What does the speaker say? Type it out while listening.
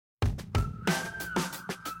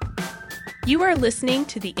You are listening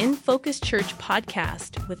to the In Focus Church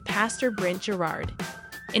podcast with Pastor Brent Gerard.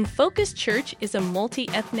 In Focus Church is a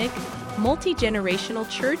multi-ethnic, multi-generational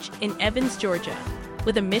church in Evans, Georgia,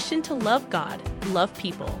 with a mission to love God, love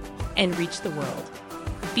people, and reach the world.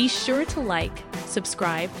 Be sure to like,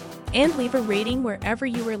 subscribe, and leave a rating wherever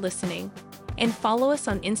you are listening, and follow us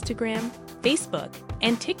on Instagram, Facebook,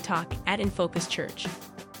 and TikTok at In Focus Church.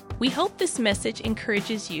 We hope this message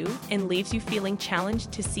encourages you and leaves you feeling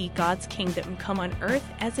challenged to see God's kingdom come on earth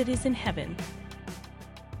as it is in heaven.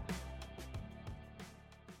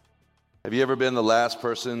 Have you ever been the last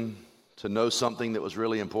person to know something that was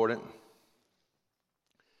really important?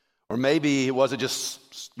 Or maybe it wasn't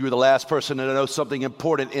just you were the last person to know something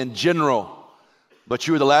important in general, but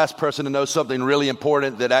you were the last person to know something really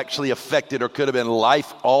important that actually affected or could have been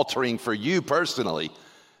life-altering for you personally,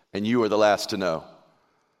 and you were the last to know.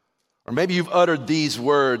 Or maybe you've uttered these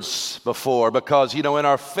words before because, in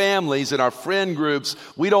our families, in our friend groups,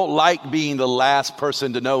 we don't like being the last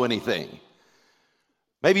person to know anything.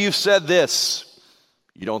 Maybe you've said this,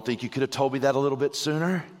 "You don't think you could have told me that a little bit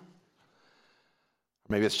sooner?"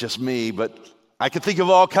 Maybe it's just me, but I can think of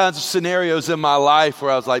all kinds of scenarios in my life where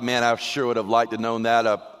I was like, man, I sure would have liked to have known that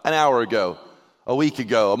an hour ago, a week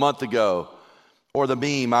ago, a month ago. Or the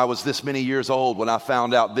meme, I was this many years old when I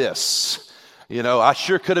found out this. I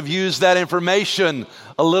sure could have used that information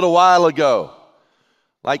a little while ago.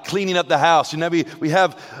 Like cleaning up the house. Maybe we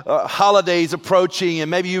have holidays approaching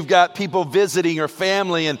and maybe you've got people visiting or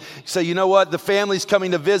family and you say, you know what, the family's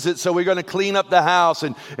coming to visit, so we're going to clean up the house.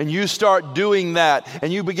 And you start doing that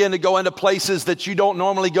and you begin to go into places that you don't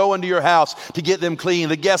normally go into your house to get them clean.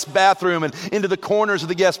 The guest bathroom and into the corners of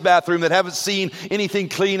the guest bathroom that haven't seen anything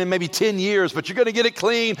clean in maybe 10 years, but you're going to get it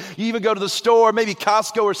clean. You even go to the store, maybe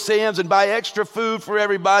Costco or Sam's, and buy extra food for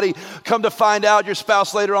everybody. Come to find out your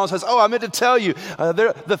spouse later on says, oh, I meant to tell you,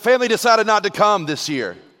 the family decided not to come this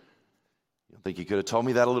year. You don't think you could have told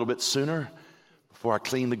me that a little bit sooner before I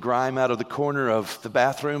cleaned the grime out of the corner of the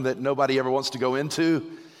bathroom that nobody ever wants to go into?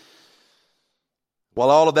 While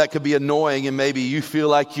all of that could be annoying and maybe you feel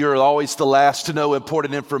like you're always the last to know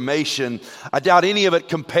important information, I doubt any of it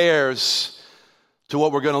compares to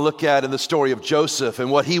what we're going to look at in the story of Joseph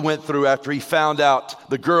and what he went through after he found out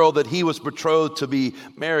the girl that he was betrothed to be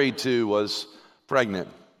married to was pregnant.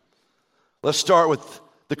 Let's start with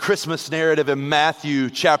the Christmas narrative in Matthew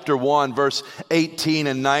chapter 1, verse 18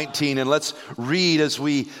 and 19. And let's read as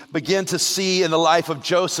we begin to see in the life of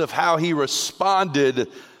Joseph how he responded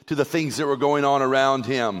to the things that were going on around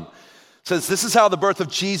him. It says, this is how the birth of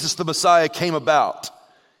Jesus the Messiah came about.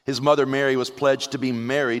 His mother Mary was pledged to be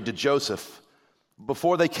married to Joseph.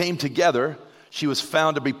 Before they came together, she was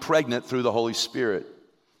found to be pregnant through the Holy Spirit.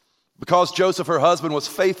 Because Joseph, her husband, was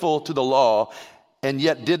faithful to the law and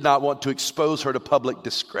yet did not want to expose her to public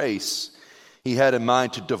disgrace, he had in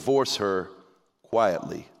mind to divorce her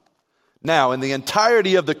quietly. Now, in the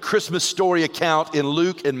entirety of the Christmas story account in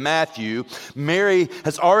Luke and Matthew, Mary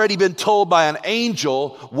has already been told by an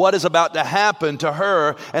angel what is about to happen to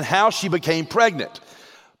her and how she became pregnant.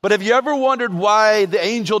 But have you ever wondered why the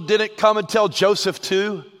angel didn't come and tell Joseph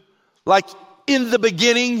too? Like in the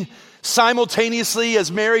beginning, simultaneously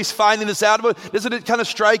as Mary's finding this out about it, doesn't it kind of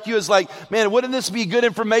strike you as like, man, wouldn't this be good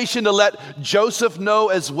information to let Joseph know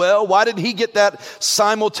as well? Why did he get that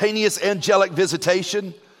simultaneous angelic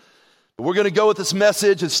visitation? But we're going to go with this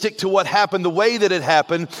message and stick to what happened the way that it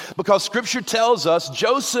happened, because Scripture tells us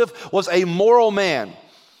Joseph was a moral man.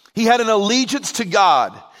 He had an allegiance to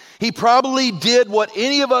God. He probably did what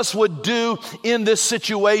any of us would do in this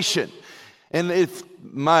situation. And if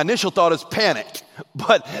my initial thought is panic,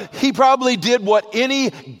 but he probably did what any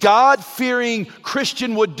God-fearing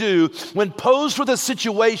Christian would do when posed with a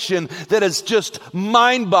situation that is just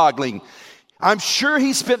mind-boggling. I'm sure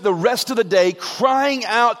he spent the rest of the day crying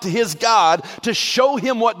out to his God to show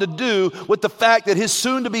him what to do with the fact that his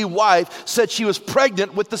soon-to-be wife said she was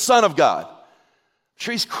pregnant with the Son of God. I'm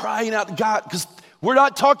sure he's crying out to God, because we're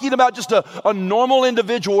not talking about just a normal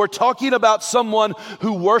individual. We're talking about someone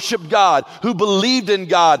who worshiped God, who believed in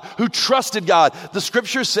God, who trusted God. The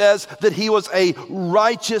Scripture says that he was a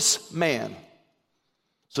righteous man.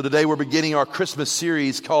 So today we're beginning our Christmas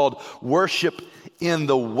series called Worship in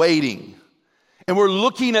the Waiting. And we're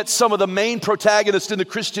looking at some of the main protagonists in the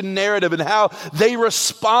Christian narrative and how they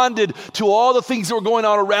responded to all the things that were going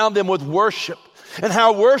on around them with worship. And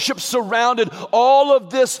how worship surrounded all of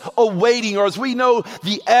this awaiting, or as we know,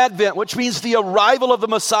 the Advent, which means the arrival of the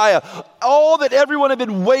Messiah. All that everyone had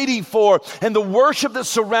been waiting for, and the worship that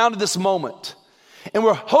surrounded this moment. And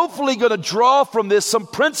we're hopefully going to draw from this some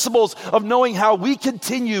principles of knowing how we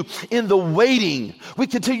continue in the waiting. We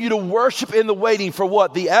continue to worship in the waiting for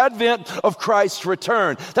what? The advent of Christ's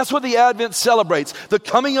return. That's what the Advent celebrates. The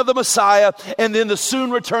coming of the Messiah and then the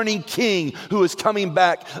soon returning King who is coming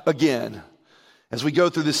back again. As we go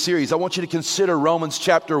through this series, I want you to consider Romans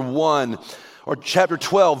chapter 1 or chapter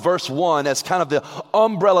 12, verse 1 as kind of the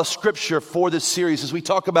umbrella scripture for this series as we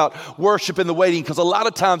talk about worship in the waiting, because a lot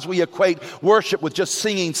of times we equate worship with just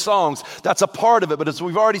singing songs. That's a part of it, but as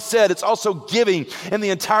we've already said, it's also giving in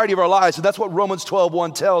the entirety of our lives, and that's what Romans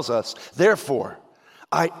 12:1 tells us. Therefore,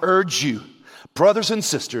 I urge you, brothers and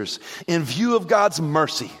sisters, in view of God's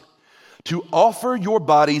mercy, to offer your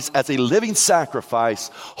bodies as a living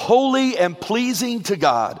sacrifice, holy and pleasing to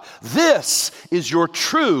God. This is your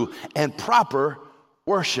true and proper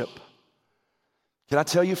worship. Can I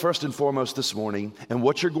tell you first and foremost this morning, and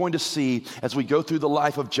what you're going to see as we go through the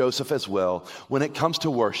life of Joseph as well, when it comes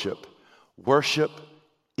to worship, worship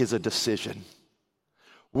is a decision.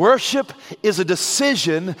 Worship is a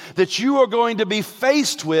decision that you are going to be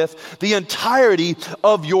faced with the entirety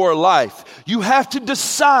of your life. You have to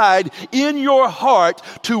decide in your heart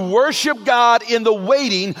to worship God in the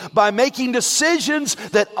waiting by making decisions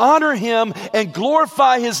that honor Him and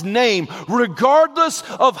glorify His name, regardless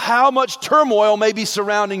of how much turmoil may be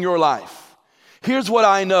surrounding your life. Here's what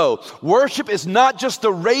I know. Worship is not just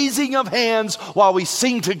the raising of hands while we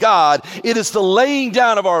sing to God. It is the laying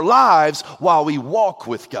down of our lives while we walk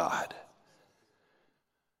with God.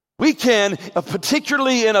 We can,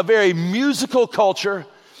 particularly in a very musical culture,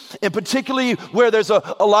 and particularly where there's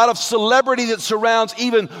a lot of celebrity that surrounds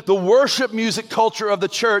even the worship music culture of the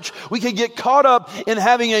church, we can get caught up in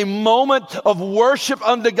having a moment of worship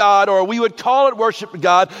unto God, or we would call it worship to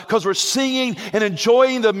God because we're singing and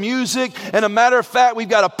enjoying the music. And a matter of fact, we've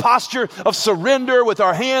got a posture of surrender with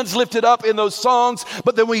our hands lifted up in those songs.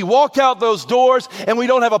 But then we walk out those doors and we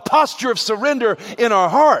don't have a posture of surrender in our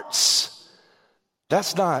hearts.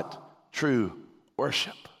 That's not true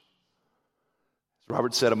worship.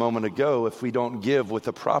 Robert said a moment ago, if we don't give with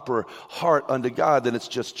a proper heart unto God, then it's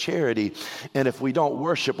just charity. And if we don't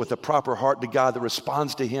worship with a proper heart to God that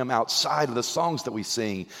responds to Him outside of the songs that we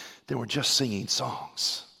sing, then we're just singing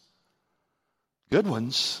songs. Good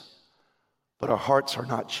ones, but our hearts are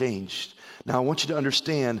not changed. Now, I want you to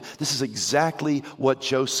understand, this is exactly what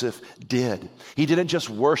Joseph did. He didn't just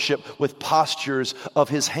worship with postures of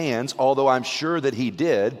his hands, although I'm sure that he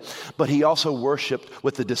did, but he also worshiped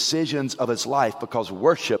with the decisions of his life, because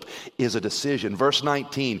worship is a decision. Verse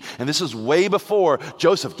 19, and this is way before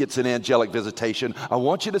Joseph gets an angelic visitation. I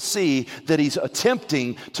want you to see that he's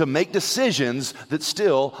attempting to make decisions that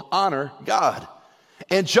still honor God.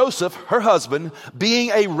 And Joseph, her husband, being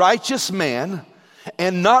a righteous man,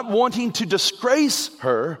 and not wanting to disgrace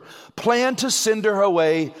her, planned to send her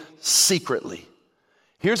away secretly.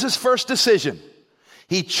 Here's his first decision.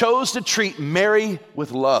 He chose to treat Mary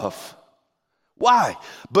with love. Why?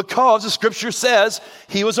 Because the scripture says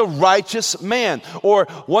he was a righteous man. Or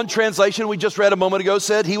one translation we just read a moment ago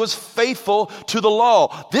said he was faithful to the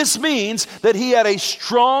law. This means that he had a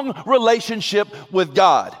strong relationship with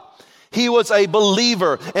God. He was a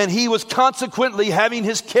believer, and he was consequently having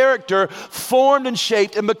his character formed and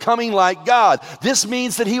shaped and becoming like God. This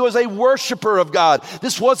means that he was a worshiper of God.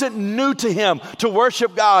 This wasn't new to him to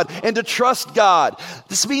worship God and to trust God.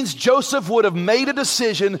 This means Joseph would have made a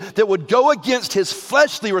decision that would go against his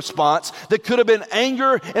fleshly response that could have been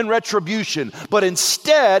anger and retribution. But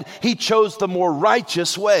instead, he chose the more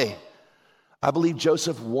righteous way. I believe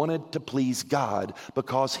Joseph wanted to please God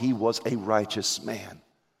because he was a righteous man.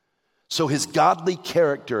 So his godly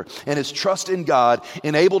character and his trust in God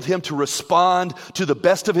enabled him to respond to the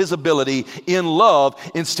best of his ability in love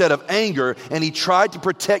instead of anger, and he tried to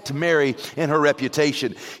protect Mary and her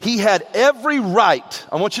reputation. He had every right,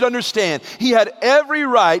 I want you to understand, he had every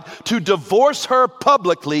right to divorce her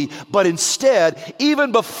publicly, but instead,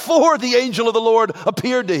 even before the angel of the Lord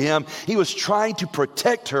appeared to him, he was trying to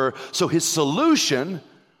protect her, so his solution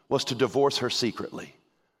was to divorce her secretly.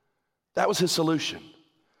 That was his solution.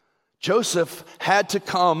 Joseph had to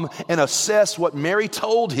come and assess what Mary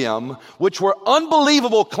told him, which were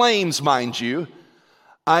unbelievable claims, mind you.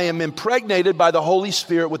 I am impregnated by the Holy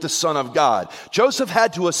Spirit with the Son of God. Joseph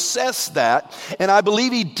had to assess that, and I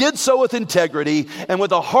believe he did so with integrity and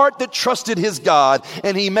with a heart that trusted his God,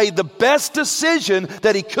 and he made the best decision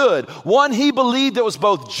that he could. One he believed that was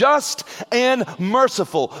both just and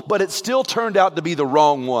merciful, but it still turned out to be the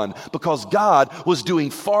wrong one, because God was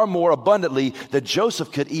doing far more abundantly than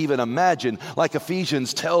Joseph could even imagine. Like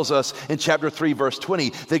Ephesians tells us in chapter 3, verse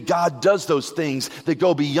 20, that God does those things that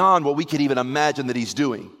go beyond what we could even imagine that he's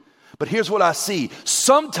doing. But here's what I see.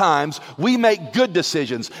 Sometimes we make good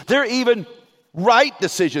decisions. They're even right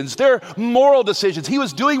decisions. They're moral decisions. He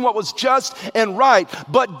was doing what was just and right,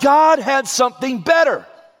 but God had something better.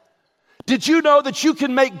 Did you know that you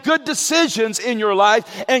can make good decisions in your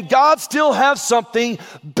life and God still has something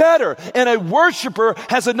better? And a worshiper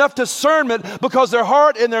has enough discernment because their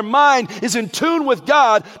heart and their mind is in tune with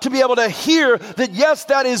God to be able to hear that, yes,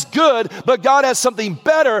 that is good, but God has something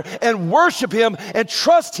better, and worship Him and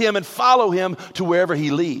trust Him and follow Him to wherever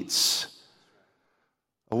He leads.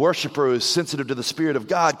 A worshiper who is sensitive to the Spirit of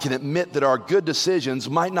God can admit that our good decisions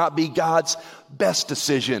might not be God's best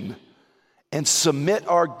decision, and submit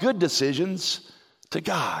our good decisions to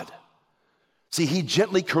God. See, He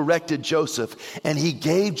gently corrected Joseph, and He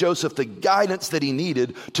gave Joseph the guidance that he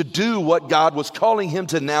needed to do what God was calling him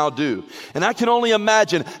to now do. And I can only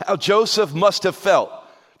imagine how Joseph must have felt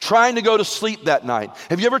trying to go to sleep that night.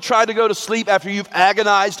 Have you ever tried to go to sleep after you've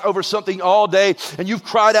agonized over something all day and you've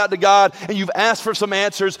cried out to God and you've asked for some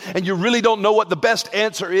answers and you really don't know what the best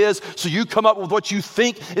answer is, so you come up with what you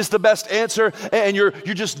think is the best answer, and you're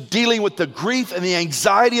just dealing with the grief and the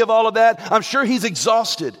anxiety of all of that? I'm sure he's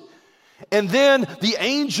exhausted. And then the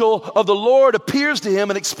angel of the Lord appears to him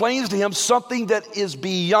and explains to him something that is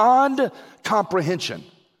beyond comprehension: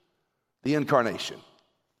 the incarnation.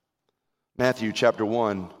 Matthew chapter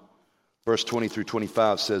 1, verse 20 through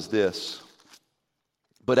 25 says this: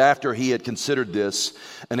 "But after he had considered this,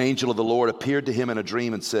 an angel of the Lord appeared to him in a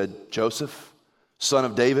dream and said, 'Joseph, son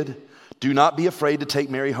of David, do not be afraid to take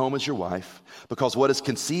Mary home as your wife, because what is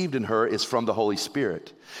conceived in her is from the Holy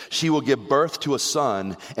Spirit. She will give birth to a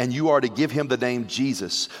son, and you are to give him the name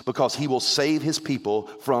Jesus, because he will save his people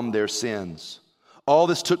from their sins.' All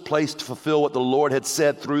this took place to fulfill what the Lord had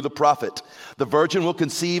said through the prophet. The virgin will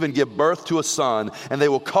conceive and give birth to a son, and they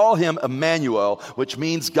will call him Emmanuel, which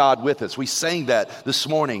means God with us." We sang that this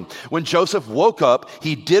morning. When Joseph woke up,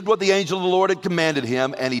 he did what the angel of the Lord had commanded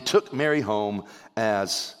him, and he took Mary home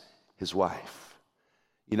as his wife.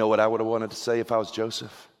 You know what I would have wanted to say if I was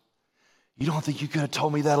Joseph? You don't think you could have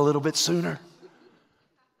told me that a little bit sooner?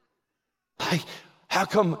 Like, how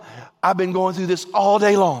come I've been going through this all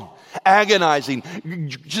day long, agonizing,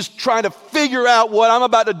 just trying to figure out what I'm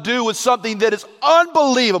about to do with something that is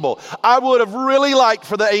unbelievable? I would have really liked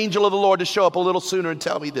for the angel of the Lord to show up a little sooner and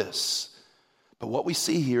tell me this. But what we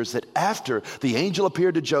see here is that after the angel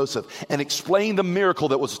appeared to Joseph and explained the miracle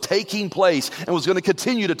that was taking place and was going to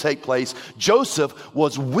continue to take place, Joseph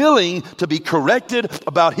was willing to be corrected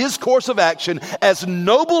about his course of action, as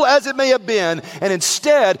noble as it may have been, and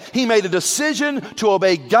instead he made a decision to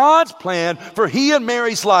obey God's plan for he and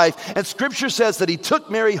Mary's life, and Scripture says that he took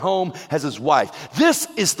Mary home as his wife. This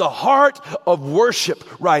is the heart of worship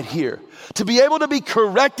right here. To be able to be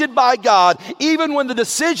corrected by God, even when the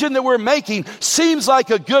decision that we're making seems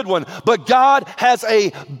like a good one, but God has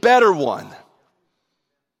a better one.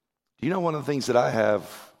 You know, one of the things that I have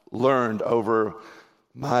learned over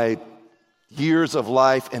my years of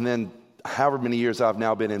life, and then however many years I've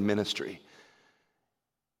now been in ministry,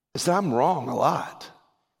 is that I'm wrong a lot.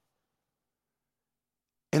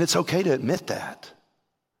 And it's okay to admit that.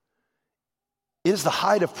 It is the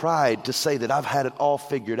height of pride to say that I've had it all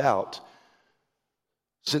figured out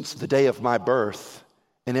since the day of my birth,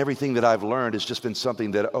 and everything that I've learned has just been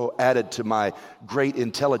something that added to my great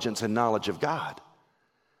intelligence and knowledge of God.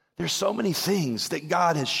 There's so many things that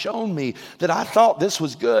God has shown me that I thought this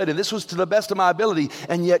was good and this was to the best of my ability,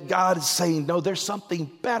 and yet God is saying, no, there's something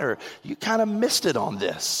better. You kind of missed it on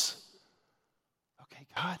this. Okay,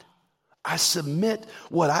 God, I submit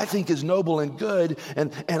what I think is noble and good,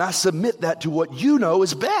 and I submit that to what you know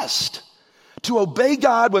is best. To obey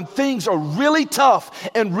God when things are really tough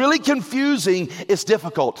and really confusing is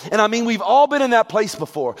difficult. And I mean, we've all been in that place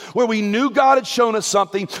before where we knew God had shown us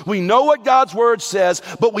something. We know what God's word says,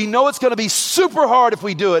 but we know it's going to be super hard if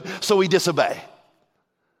we do it, so we disobey.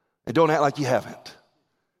 And don't act like you haven't.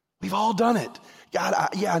 We've all done it. God,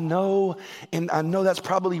 I know, and I know that's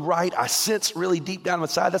probably right. I sense really deep down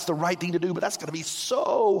inside that's the right thing to do, but that's going to be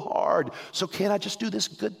so hard. So can't I just do this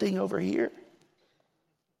good thing over here?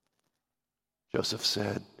 Joseph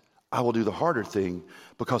said, I will do the harder thing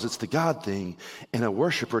because it's the God thing, and a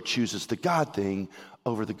worshiper chooses the God thing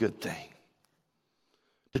over the good thing.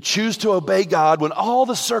 To choose to obey God when all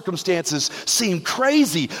the circumstances seem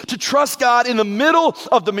crazy, to trust God in the middle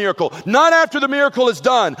of the miracle, not after the miracle is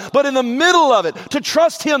done, but in the middle of it, to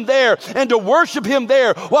trust Him there and to worship Him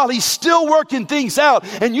there while He's still working things out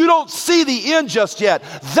and you don't see the end just yet.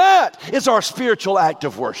 That is our spiritual act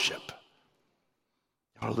of worship.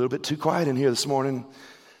 A little bit too quiet in here this morning.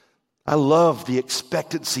 I love the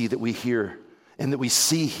expectancy that we hear and that we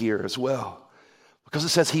see here as well. Because it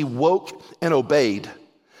says he woke and obeyed.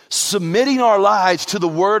 Submitting our lives to the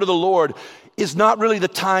word of the Lord is not really the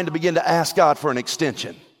time to begin to ask God for an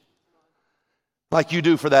extension. Like you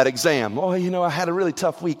do for that exam. Oh, I had a really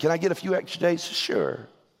tough week. Can I get a few extra days? Sure.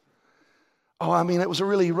 Oh, it was a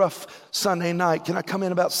really rough Sunday night. Can I come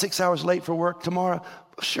in about 6 hours late for work tomorrow?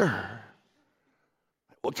 Sure.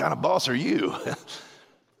 What kind of boss are you?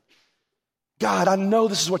 God, I know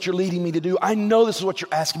this is what you're leading me to do. I know this is what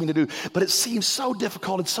you're asking me to do, but it seems so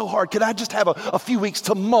difficult and so hard. Can I just have a few weeks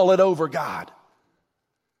to mull it over, God?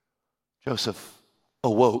 Joseph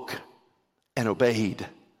awoke and obeyed.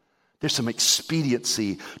 There's some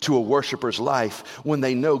expediency to a worshiper's life when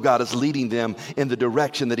they know God is leading them in the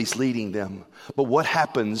direction that he's leading them. But what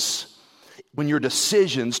happens when your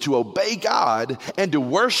decisions to obey God and to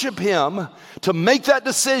worship him, to make that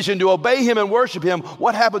decision to obey him and worship him,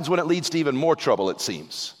 what happens when it leads to even more trouble, it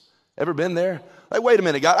seems? Ever been there? Like, wait a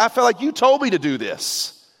minute, God, I felt like you told me to do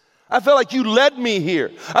this. I felt like you led me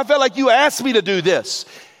here. I felt like you asked me to do this.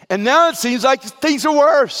 And now it seems like things are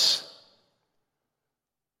worse.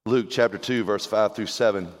 Luke chapter 2, verse 5 through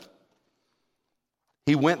 7.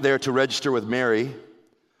 He went there to register with Mary,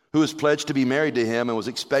 who was pledged to be married to him and was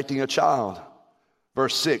expecting a child.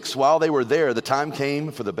 Verse 6, while they were there, the time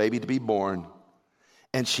came for the baby to be born,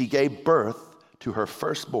 and she gave birth to her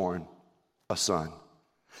firstborn, a son.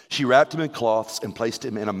 She wrapped him in cloths and placed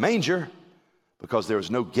him in a manger because there was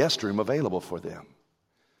no guest room available for them.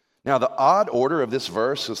 Now, the odd order of this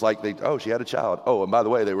verse is like, she had a child. Oh, and by the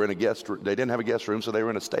way, they were in a guest room. They didn't have a guest room, so they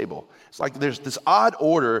were in a stable. It's like there's this odd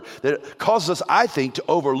order that causes us, I think, to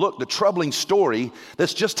overlook the troubling story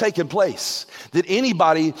that's just taken place, that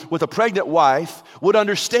anybody with a pregnant wife would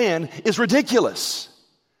understand is ridiculous.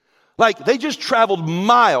 Like, they just traveled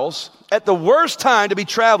miles at the worst time to be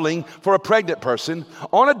traveling for a pregnant person,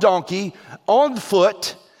 on a donkey, on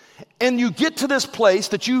foot, and you get to this place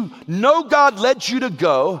that you know God led you to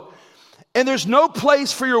go, and there's no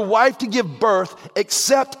place for your wife to give birth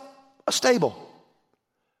except a stable.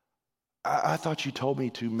 I thought you told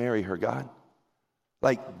me to marry her, God.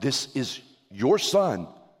 Like, this is your son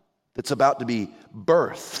that's about to be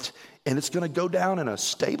birthed, and it's going to go down in a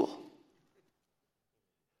stable?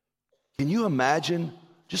 Can you imagine?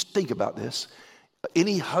 Just think about this.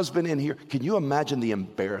 Any husband in here, can you imagine the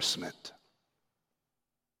embarrassment?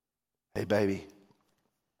 Hey, baby,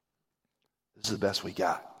 this is the best we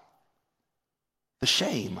got. The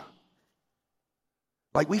shame.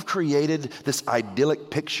 Like, we've created this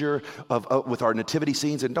idyllic picture of with our nativity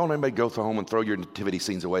scenes, and don't anybody go home and throw your nativity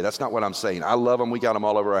scenes away. That's not what I'm saying. I love them. We got them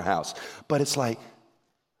all over our house. But it's like,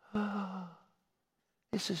 oh,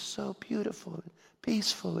 this is so beautiful and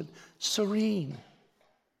peaceful and serene,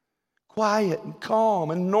 quiet and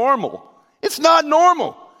calm and normal. It's not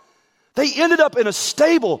normal. They ended up in a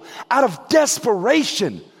stable out of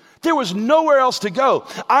desperation. There was nowhere else to go.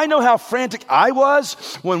 I know how frantic I was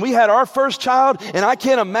when we had our first child, and I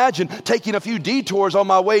can't imagine taking a few detours on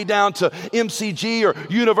my way down to MCG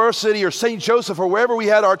or University or St. Joseph or wherever we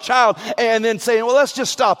had our child, and then saying, well, let's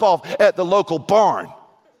just stop off at the local barn.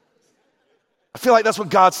 I feel like that's what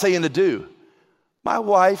God's saying to do. My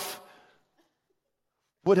wife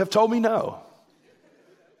would have told me no.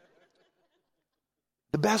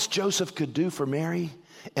 The best Joseph could do for Mary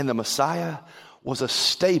and the Messiah was a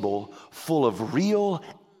stable full of real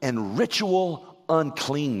and ritual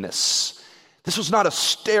uncleanness. This was not a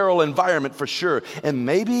sterile environment for sure. And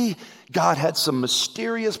maybe God had some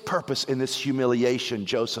mysterious purpose in this humiliation,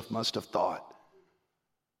 Joseph must have thought.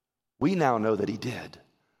 We now know that he did.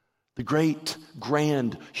 The great,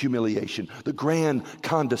 grand humiliation, the grand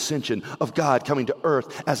condescension of God coming to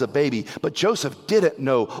earth as a baby. But Joseph didn't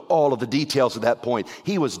know all of the details at that point.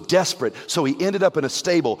 He was desperate, so he ended up in a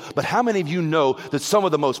stable. But how many of you know that some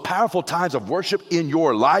of the most powerful times of worship in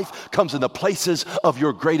your life comes in the places of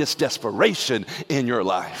your greatest desperation in your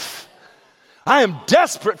life? I am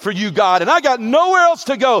desperate for you, God, and I got nowhere else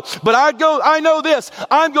to go. But I know this.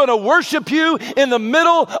 I'm going to worship you in the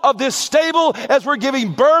middle of this stable as we're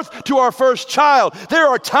giving birth to our first child. There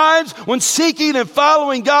are times when seeking and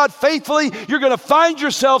following God faithfully, you're going to find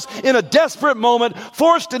yourselves in a desperate moment,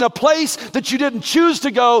 forced in a place that you didn't choose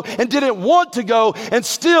to go and didn't want to go. And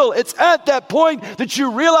still, it's at that point that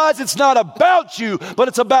you realize it's not about you, but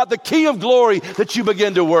it's about the King of Glory that you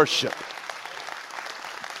begin to worship.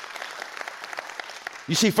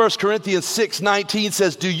 You see, 1 Corinthians 6:19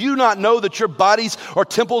 says, do you not know that your bodies are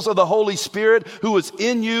temples of the Holy Spirit who is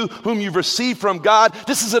in you, whom you've received from God?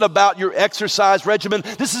 This isn't about your exercise regimen.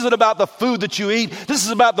 This isn't about the food that you eat. This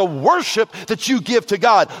is about the worship that you give to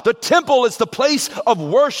God. The temple is the place of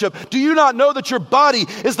worship. Do you not know that your body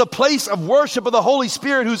is the place of worship of the Holy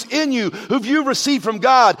Spirit who's in you, whom you've received from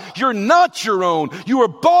God? You're not your own. You were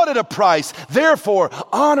bought at a price. Therefore,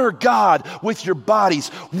 honor God with your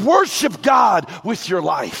bodies. Worship God with your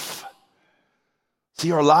life.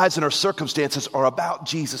 See, our lives and our circumstances are about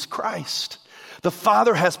Jesus Christ. The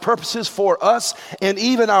Father has purposes for us and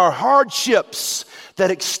even our hardships that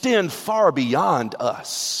extend far beyond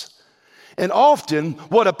us. And often,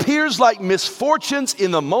 what appears like misfortunes in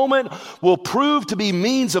the moment will prove to be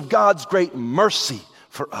means of God's great mercy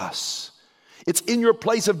for us. It's in your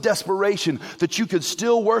place of desperation that you can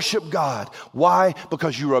still worship God. Why?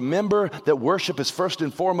 Because you remember that worship is first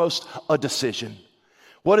and foremost a decision.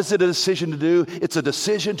 What is it a decision to do? It's a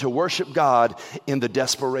decision to worship God in the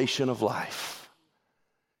desperation of life.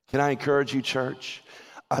 Can I encourage you, church?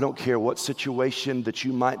 I don't care what situation that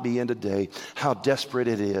you might be in today, how desperate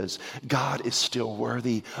it is. God is still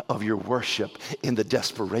worthy of your worship in the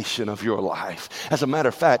desperation of your life. As a matter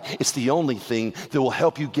of fact, it's the only thing that will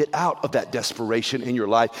help you get out of that desperation in your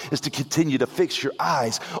life is to continue to fix your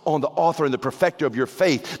eyes on the author and the perfecter of your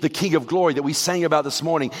faith, the King of glory that we sang about this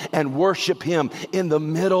morning, and worship him in the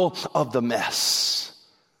middle of the mess.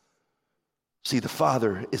 See, the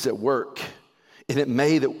Father is at work. And it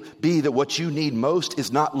may be that what you need most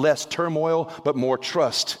is not less turmoil, but more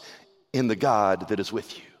trust in the God that is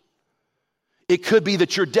with you. It could be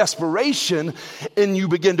that your desperation and you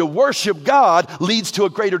begin to worship God leads to a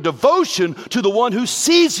greater devotion to the one who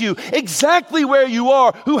sees you exactly where you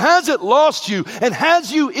are, who hasn't lost you and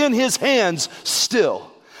has you in his hands still.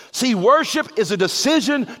 See, worship is a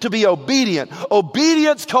decision to be obedient.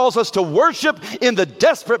 Obedience calls us to worship in the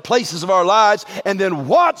desperate places of our lives and then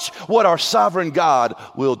watch what our sovereign God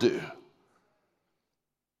will do.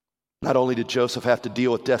 Not only did Joseph have to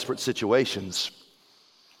deal with desperate situations,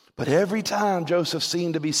 but every time Joseph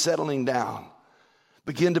seemed to be settling down,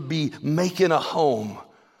 begin to be making a home,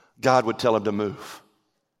 God would tell him to move.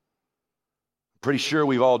 Pretty sure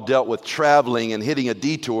we've all dealt with traveling and hitting a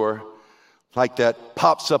detour like that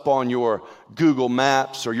pops up on your Google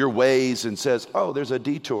Maps or your Waze and says, oh, there's a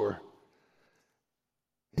detour.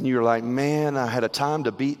 And you're like, man, I had a time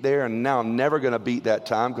to beat there and now I'm never going to beat that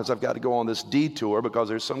time because I've got to go on this detour because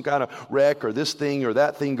there's some kind of wreck or this thing or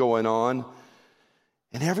that thing going on.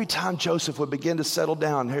 And every time Joseph would begin to settle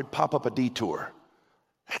down, there'd pop up a detour.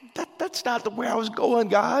 That's not where I was going,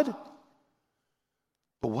 God.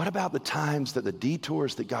 But what about the times that the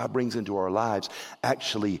detours that God brings into our lives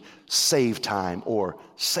actually save time or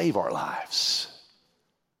save our lives?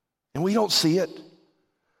 And we don't see it.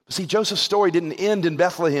 See, Joseph's story didn't end in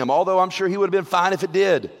Bethlehem, although I'm sure he would have been fine if it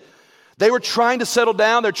did. They were trying to settle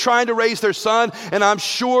down. They're trying to raise their son, and I'm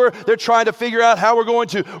sure they're trying to figure out how we're going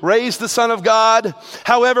to raise the Son of God.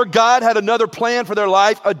 However, God had another plan for their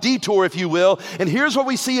life, a detour, if you will. And here's what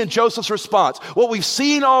we see in Joseph's response. What we've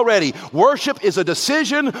seen already, worship is a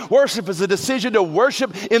decision. Worship is a decision to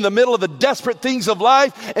worship in the middle of the desperate things of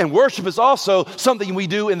life, and worship is also something we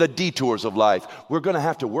do in the detours of life. We're going to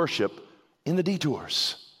have to worship in the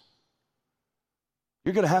detours.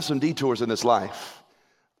 You're going to have some detours in this life.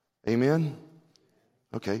 Amen?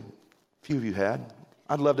 Okay, a few of you had.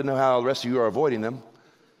 I'd love to know how the rest of you are avoiding them.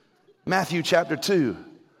 Matthew chapter 2,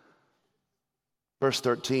 verse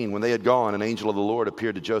 13. When they had gone, an angel of the Lord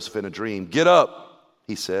appeared to Joseph in a dream. Get up,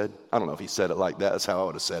 he said. I don't know if he said it like that. That's how I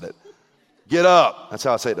would have said it. Get up. That's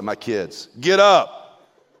how I say it to my kids. Get up.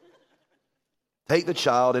 Take the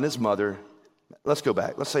child and his mother. Let's go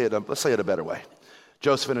back. Let's say it a better way.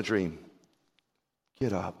 Joseph in a dream.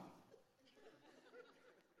 Get up.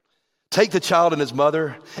 Take the child and his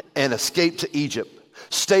mother and escape to Egypt.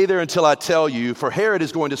 Stay there until I tell you, for Herod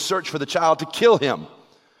is going to search for the child to kill him.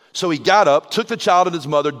 So he got up, took the child and his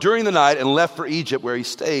mother during the night, and left for Egypt, where he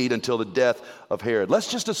stayed until the death of Herod.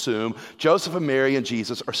 Let's just assume Joseph and Mary and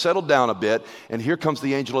Jesus are settled down a bit, and here comes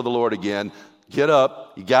the angel of the Lord again. Get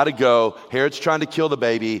up, you got to go. Herod's trying to kill the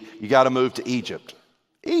baby. You got to move to Egypt.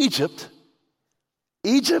 Egypt?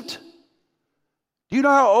 Egypt? Do you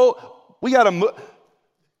know how old we got to move?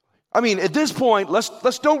 I mean, at this point,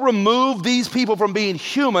 let's don't remove these people from being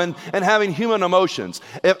human and having human emotions.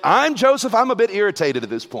 If I'm Joseph, I'm a bit irritated at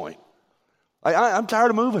this point. I'm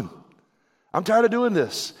tired of moving. I'm tired of doing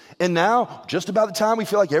this. And now, just about the time we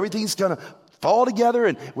feel like everything's going to fall together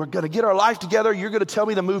and we're going to get our life together, you're going to tell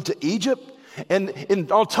me to move to Egypt? And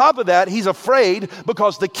on top of that, he's afraid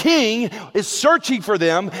because the king is searching for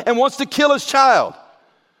them and wants to kill his child.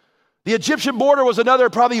 The Egyptian border was another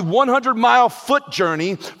probably 100-mile foot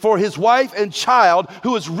journey for his wife and child,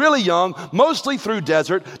 who was really young, mostly through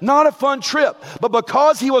desert. Not a fun trip. But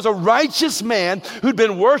because he was a righteous man who'd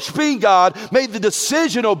been worshiping God, made the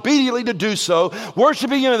decision obediently to do so,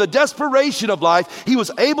 worshiping him in the desperation of life, he was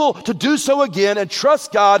able to do so again and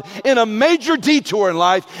trust God in a major detour in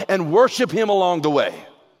life and worship him along the way.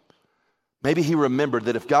 Maybe he remembered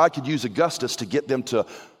that if God could use Augustus to get them to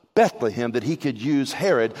Bethlehem, that he could use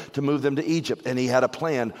Herod to move them to Egypt, and he had a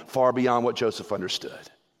plan far beyond what Joseph understood.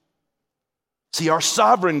 See, our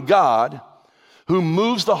sovereign God, who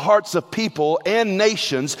moves the hearts of people and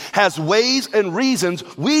nations, has ways and reasons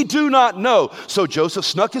we do not know. So Joseph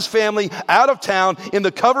snuck his family out of town in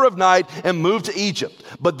the cover of night and moved to Egypt.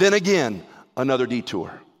 But then again, another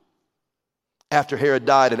detour. After Herod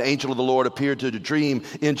died, an angel of the Lord appeared in a dream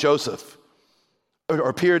to Joseph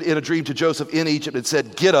in Egypt and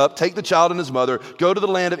said, "Get up, take the child and his mother, go to the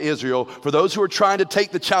land of Israel, for those who are trying to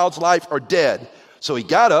take the child's life are dead." So he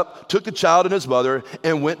got up, took the child and his mother,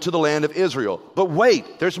 and went to the land of Israel. But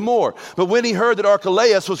wait, there's more. But when he heard that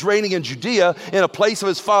Archelaus was reigning in Judea in a place of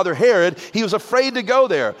his father Herod, he was afraid to go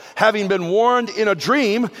there. Having been warned in a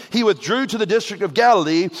dream, he withdrew to the district of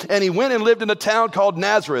Galilee, and he went and lived in a town called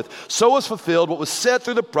Nazareth. So was fulfilled what was said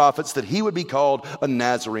through the prophets, that he would be called a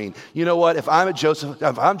Nazarene. You know what? If I'm Joseph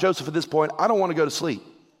at this point, I don't want to go to sleep.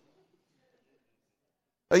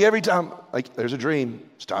 Like every time, there's a dream,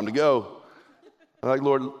 it's time to go. I'm like,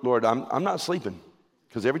 Lord, I'm not sleeping,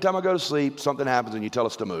 because every time I go to sleep, something happens and you tell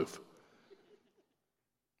us to move.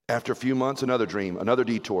 After a few months, another dream, another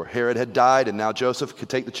detour. Herod had died, and now Joseph could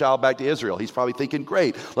take the child back to Israel. He's probably thinking,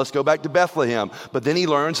 great, let's go back to Bethlehem. But then he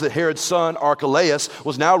learns that Herod's son, Archelaus,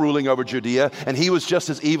 was now ruling over Judea, and he was just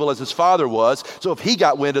as evil as his father was. So if he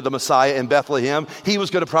got wind of the Messiah in Bethlehem, he was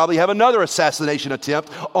going to probably have another assassination attempt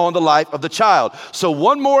on the life of the child. So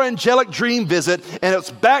one more angelic dream visit, and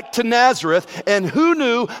it's back to Nazareth, and who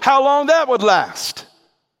knew how long that would last?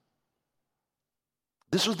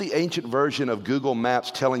 This was the ancient version of Google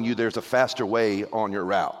Maps telling you there's a faster way on your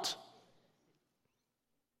route.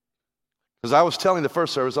 As I was telling the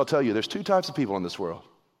first service, I'll tell you, there's two types of people in this world.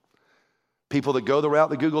 People that go the route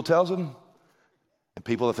that Google tells them, and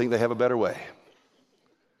people that think they have a better way.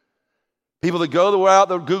 People that go the route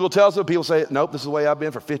that Google tells them, people say, nope, this is the way I've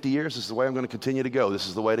been for 50 years. This is the way I'm going to continue to go. This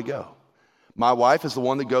is the way to go. My wife is the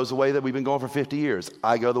one that goes the way that we've been going for 50 years.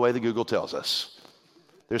 I go the way that Google tells us.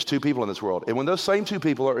 There's two people in this world. And when those same two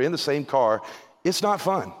people are in the same car, it's not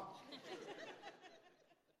fun.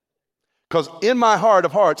 Because in my heart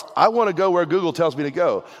of hearts, I want to go where Google tells me to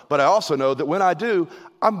go. But I also know that when I do,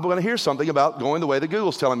 I'm going to hear something about going the way that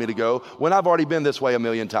Google's telling me to go when I've already been this way a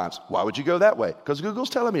million times. Why would you go that way? Because Google's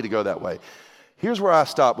telling me to go that way. Here's where I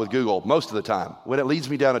stop with Google most of the time, when it leads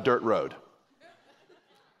me down a dirt road.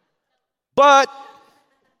 But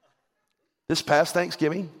this past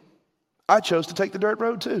Thanksgiving, I chose to take the dirt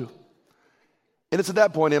road too. And it's at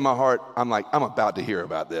that point in my heart, I'm like, I'm about to hear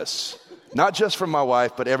about this. Not just from my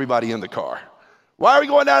wife, but everybody in the car. Why are we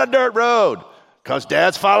going down a dirt road? Because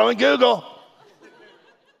Dad's following Google.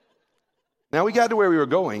 Now we got to where we were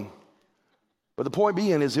going. But the point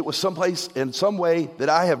being is it was someplace in some way that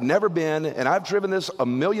I have never been, and I've driven this a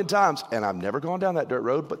million times, and I've never gone down that dirt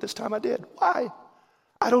road, but this time I did. Why?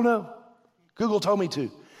 I don't know. Google told me to.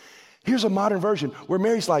 Here's a modern version where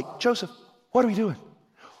Mary's like, Joseph, what are we doing?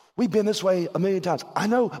 We've been this way a million times. I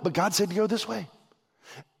know, but God said to go this way.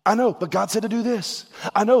 I know, but God said to do this.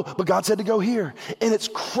 I know, but God said to go here. And it's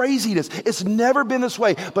craziness. It's never been this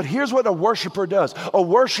way. But here's what a worshiper does. A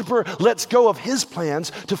worshiper lets go of his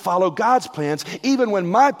plans to follow God's plans, even when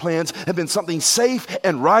my plans have been something safe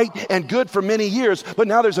and right and good for many years. But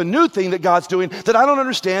now there's a new thing that God's doing that I don't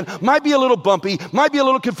understand. Might be a little bumpy, might be a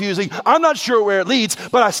little confusing. I'm not sure where it leads,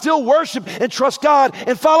 but I still worship and trust God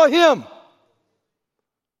and follow him.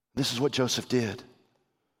 This is what Joseph did.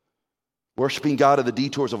 Worshiping God in the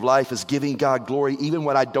detours of life is giving God glory even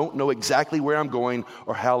when I don't know exactly where I'm going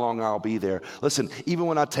or how long I'll be there. Listen, even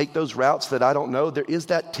when I take those routes that I don't know, there is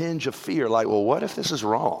that tinge of fear like, well, what if this is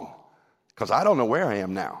wrong? Because I don't know where I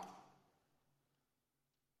am now.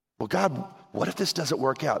 Well, God, what if this doesn't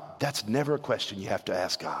work out? That's never a question you have to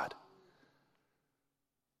ask God.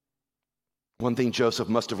 One thing Joseph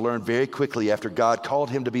must have learned very quickly after God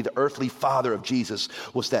called him to be the earthly father of Jesus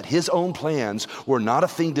was that his own plans were not a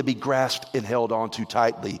thing to be grasped and held on too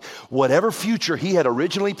tightly. Whatever future he had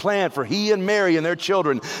originally planned for he and Mary and their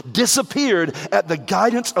children disappeared at the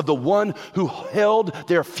guidance of the one who held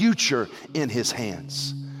their future in his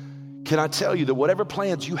hands. can I tell you that whatever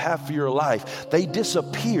plans you have for your life, they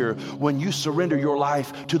disappear when you surrender your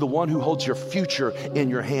life to the one who holds your future in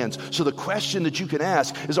your hands. So the question that you can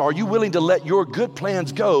ask is, are you willing to let your good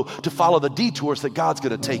plans go to follow the detours that God's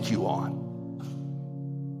going to take you on?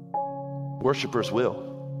 Worshipers will.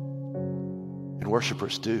 And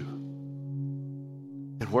worshipers do.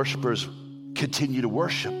 And worshipers continue to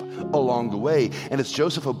worship along the way. And as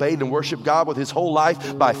Joseph obeyed and worshiped God with his whole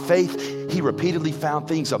life by faith, he repeatedly found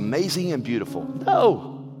things amazing and beautiful.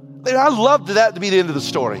 No. I loved that to be the end of the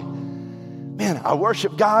story. Man, I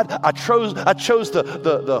worship God. I chose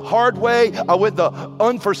the hard way. I went the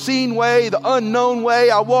unforeseen way, the unknown way.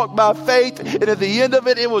 I walked by faith, and at the end of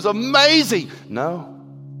it, it was amazing. No.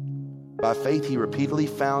 By faith, he repeatedly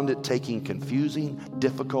found it taking confusing,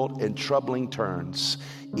 difficult, and troubling turns,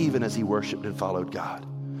 even as he worshiped and followed God.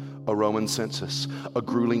 A Roman census, a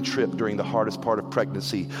grueling trip during the hardest part of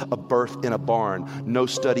pregnancy, a birth in a barn, no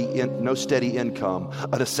steady income,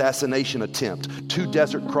 an assassination attempt, 2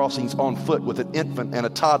 desert crossings on foot with an infant and a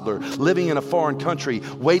toddler, living in a foreign country,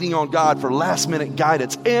 waiting on God for last-minute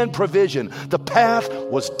guidance and provision. The path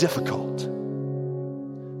was difficult.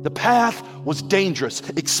 The path was dangerous,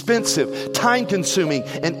 expensive, time-consuming,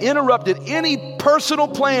 and interrupted any personal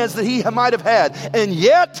plans that he might have had. And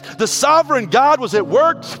yet, the sovereign God was at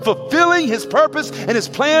work, fulfilling his purpose and his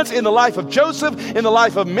plans in the life of Joseph, in the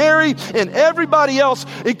life of Mary, and everybody else,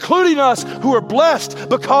 including us, who are blessed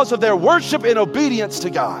because of their worship and obedience to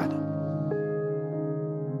God.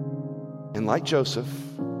 And like Joseph,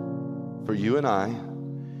 for you and I,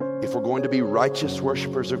 if we're going to be righteous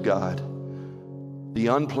worshipers of God, the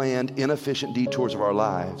unplanned, inefficient detours of our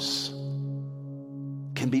lives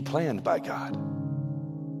can be planned by God.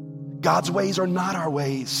 God's ways are not our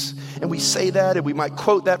ways. And we say that, and we might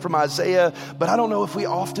quote that from Isaiah, but I don't know if we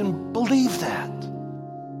often believe that.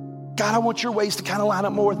 God, I want your ways to kind of line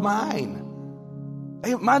up more with mine.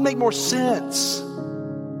 Mine make more sense.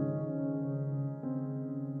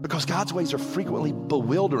 Because God's ways are frequently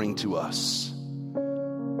bewildering to us,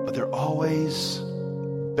 but they're always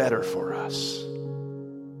better for us.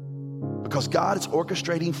 Because God is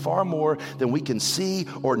orchestrating far more than we can see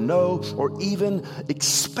or know or even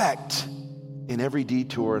expect in every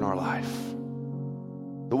detour in our life.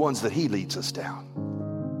 The ones that he leads us down.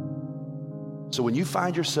 So when you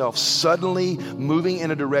find yourself suddenly moving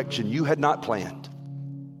in a direction you had not planned,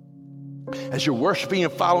 as you're worshiping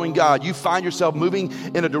and following God, you find yourself moving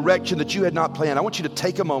in a direction that you had not planned, I want you to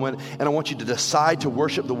take a moment and I want you to decide to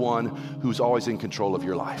worship the one who's always in control of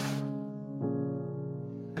your life.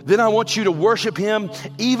 Then I want you to worship him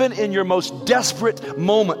even in your most desperate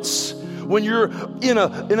moments. When you're in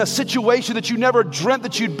a situation that you never dreamt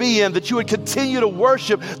that you'd be in, that you would continue to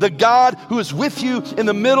worship the God who is with you in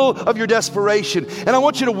the middle of your desperation. And I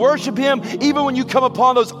want you to worship him even when you come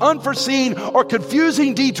upon those unforeseen or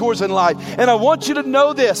confusing detours in life. And I want you to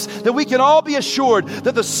know this, that we can all be assured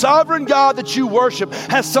that the sovereign God that you worship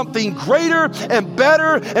has something greater and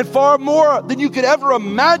better and far more than you could ever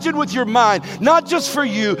imagine with your mind. Not just for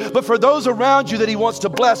you, but for those around you that he wants to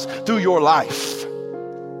bless through your life.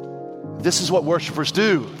 This is what worshipers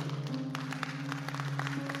do.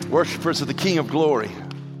 Worshipers of the King of Glory.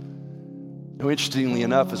 Now, interestingly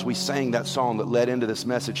enough, as we sang that song that led into this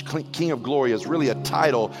message, King of Glory is really a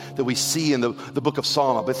title that we see in the book of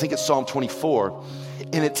Psalm. I think it's Psalm 24.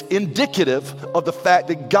 And it's indicative of the fact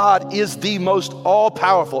that God is the most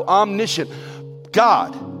all-powerful, omniscient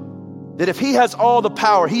God. That if he has all the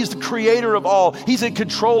power, he's the creator of all, he's in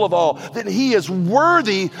control of all, then he is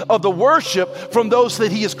worthy of the worship from those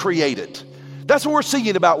that he has created. That's what we're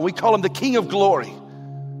singing about. We call him the King of Glory.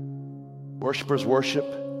 Worshipers worship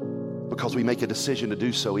because we make a decision to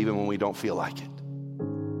do so even when we don't feel like it.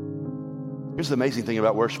 Here's the amazing thing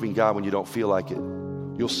about worshiping God when you don't feel like it.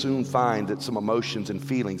 You'll soon find that some emotions and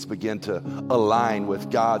feelings begin to align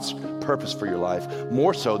with God's purpose for your life,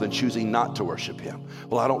 more so than choosing not to worship him.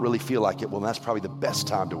 Well, I don't really feel like it. Well, that's probably the best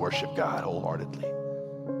time to worship God wholeheartedly.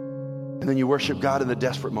 And then you worship God in the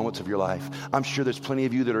desperate moments of your life. I'm sure there's plenty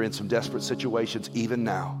of you that are in some desperate situations even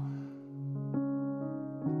now.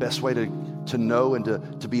 Best way to know and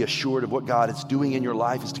to be assured of what God is doing in your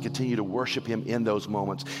life is to continue to worship him in those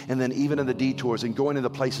moments. And then even in the detours and going to the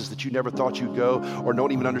places that you never thought you'd go or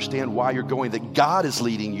don't even understand why you're going, that God is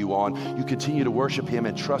leading you on, you continue to worship him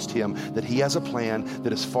and trust him that he has a plan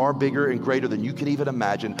that is far bigger and greater than you can even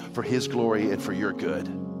imagine for his glory and for your good.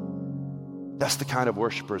 That's the kind of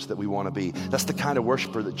worshipers that we want to be. That's the kind of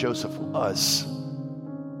worshiper that Joseph was.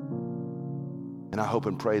 And I hope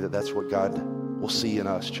and pray that that's what God will see in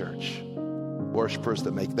us, church. Worshipers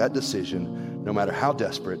that make that decision, no matter how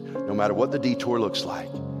desperate, no matter what the detour looks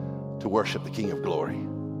like, to worship the King of Glory.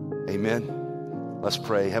 Amen. Let's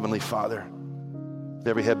pray. Heavenly Father, with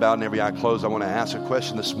every head bowed and every eye closed, I want to ask a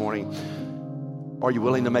question this morning. Are you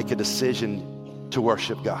willing to make a decision to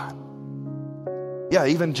worship God? Yeah,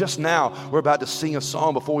 even just now, we're about to sing a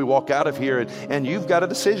song before we walk out of here, and you've got a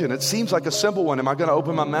decision. It seems like a simple one. Am I going to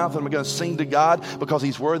open my mouth and am I going to sing to God because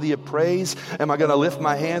He's worthy of praise? Am I going to lift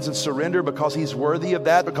my hands and surrender because He's worthy of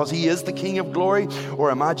that, because He is the King of glory? Or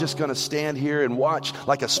am I just going to stand here and watch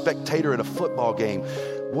like a spectator at a football game?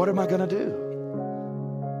 What am I going to do?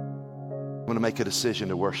 I'm going to make a decision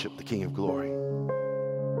to worship the King of glory.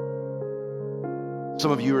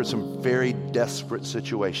 Some of you are in some very desperate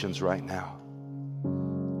situations right now.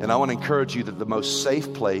 And I want to encourage you that the most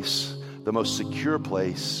safe place, the most secure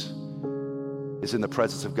place is in the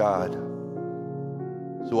presence of God.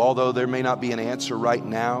 So although there may not be an answer right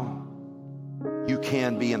now, you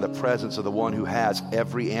can be in the presence of the one who has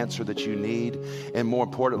every answer that you need. And more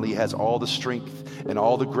importantly, has all the strength and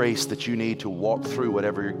all the grace that you need to walk through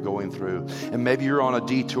whatever you're going through. And maybe you're on a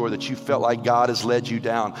detour that you felt like God has led you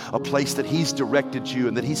down, a place that He's directed you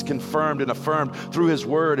and that He's confirmed and affirmed through His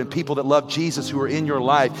word and people that love Jesus who are in your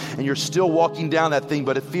life. And you're still walking down that thing,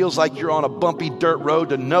 but it feels like you're on a bumpy dirt road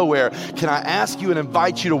to nowhere. Can I ask you and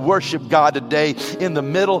invite you to worship God today in the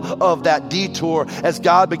middle of that detour as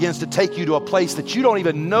God begins to take you to a place that you don't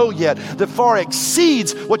even know yet, that far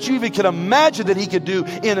exceeds what you even can imagine that He could do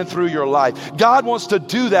in and through your life. God wants to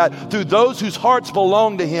do that through those whose hearts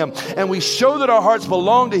belong to Him. And we show that our hearts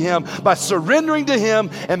belong to Him by surrendering to Him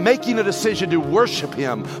and making a decision to worship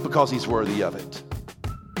Him because He's worthy of it.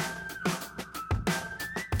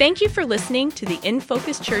 Thank you for listening to the In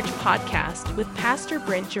Focus Church podcast with Pastor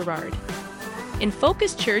Brent Gerard. In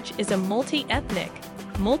Focus Church is a multi-ethnic,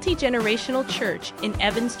 multi-generational church in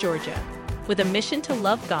Evans, Georgia, with a mission to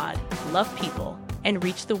love God, love people, and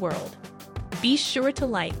reach the world. Be sure to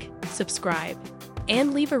like, subscribe,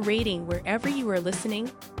 and leave a rating wherever you are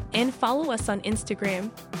listening, and follow us on Instagram,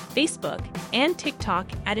 Facebook, and TikTok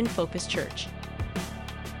at In Focus Church.